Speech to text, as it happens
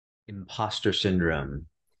Imposter syndrome.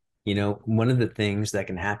 One of the things that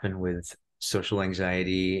can happen with social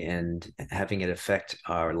anxiety and having it affect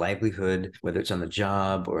our livelihood, whether it's on the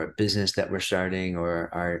job or a business that we're starting or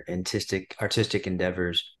our artistic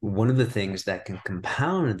endeavors, one of the things that can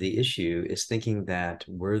compound the issue is thinking that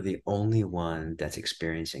we're the only one that's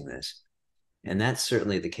experiencing this. And that's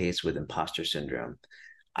certainly the case with imposter syndrome.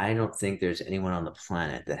 I don't think there's anyone on the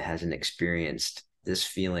planet that hasn't experienced this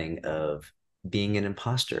feeling of being an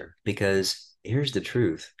imposter because here's the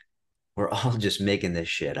truth. We're all just making this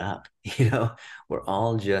shit up. We're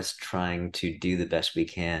all just trying to do the best we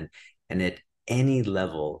can. And at any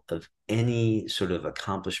level of any sort of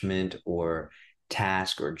accomplishment or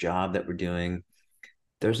task or job that we're doing,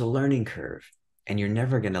 there's a learning curve and you're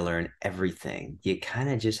never going to learn everything. You kind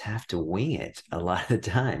of just have to wing it a lot of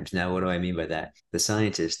times. Now, what do I mean by that? The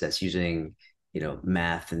scientist that's using,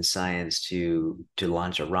 math and science to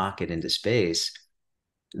launch a rocket into space,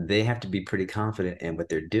 they have to be pretty confident in what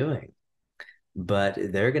they're doing. But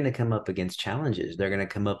they're going to come up against challenges. They're going to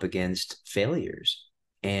come up against failures.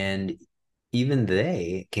 And even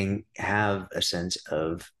they can have a sense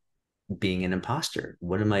of being an imposter.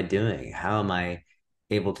 What am I doing? How am I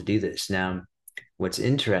able to do this? Now, what's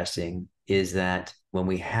interesting is that when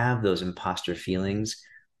we have those imposter feelings,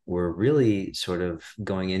 we're really sort of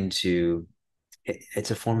going into it's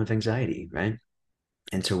a form of anxiety, right?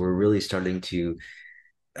 And so we're really starting to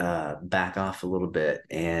back off a little bit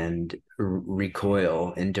and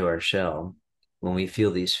recoil into our shell when we feel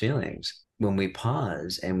these feelings. When we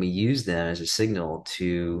pause and we use them as a signal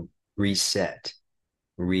to reset,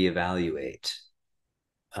 reevaluate,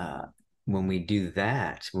 uh, when we do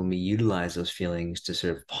that, when we utilize those feelings to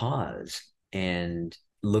sort of pause and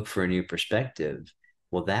look for a new perspective,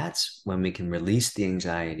 well, that's when we can release the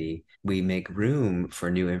anxiety. We make room for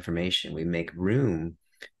new information. We make room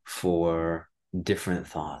for different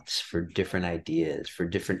thoughts, for different ideas, for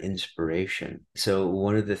different inspiration. So,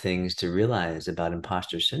 one of the things to realize about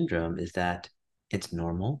imposter syndrome is that it's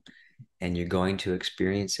normal and you're going to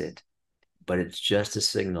experience it, but it's just a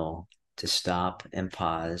signal to stop and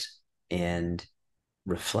pause and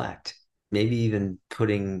reflect. Maybe even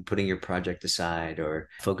putting your project aside or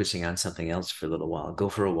focusing on something else for a little while. Go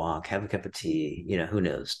for a walk, have a cup of tea. Who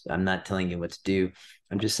knows? I'm not telling you what to do.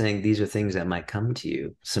 I'm just saying these are things that might come to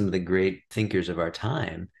you. Some of the great thinkers of our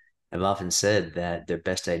time have often said that their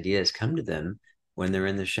best ideas come to them when they're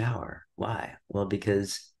in the shower. Why? Well,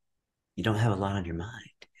 because you don't have a lot on your mind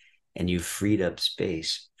and you've freed up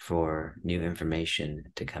space for new information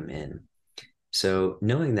to come in. So,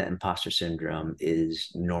 knowing that imposter syndrome is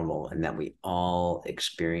normal and that we all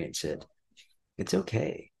experience it, it's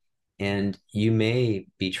okay. And you may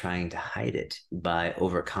be trying to hide it by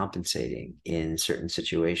overcompensating in certain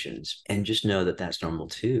situations. And just know that that's normal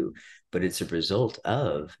too. But it's a result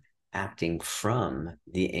of acting from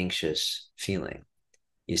the anxious feeling.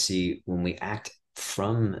 You see, when we act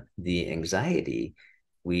from the anxiety,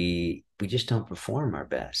 we just don't perform our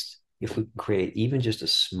best. If we create even just a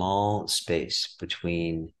small space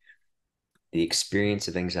between the experience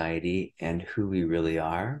of anxiety and who we really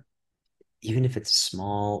are, even if it's a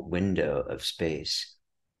small window of space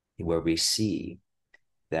where we see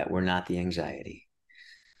that we're not the anxiety,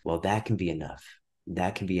 well, that can be enough.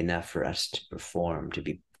 That can be enough for us to perform, to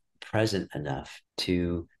be present enough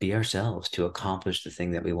to be ourselves, to accomplish the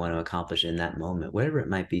thing that we want to accomplish in that moment, whatever it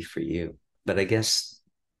might be for you. But I guess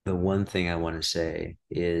the one thing I want to say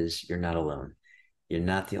is you're not alone. You're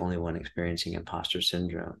not the only one experiencing imposter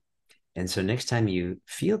syndrome. And so next time you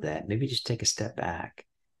feel that, maybe just take a step back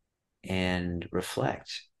and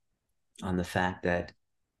reflect on the fact that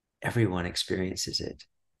everyone experiences it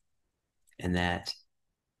and that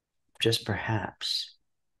just perhaps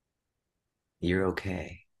you're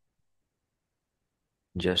okay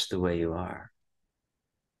just the way you are.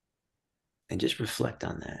 And just reflect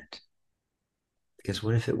on that. Because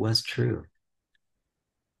what if it was true?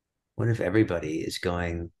 What if everybody is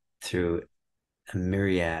going through a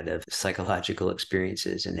myriad of psychological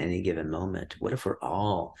experiences in any given moment? What if we're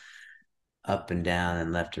all up and down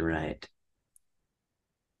and left and right?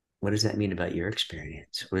 What does that mean about your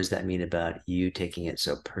experience? What does that mean about you taking it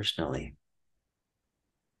so personally?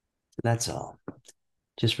 That's all.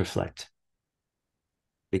 Just reflect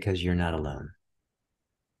because you're not alone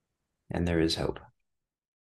and there is hope.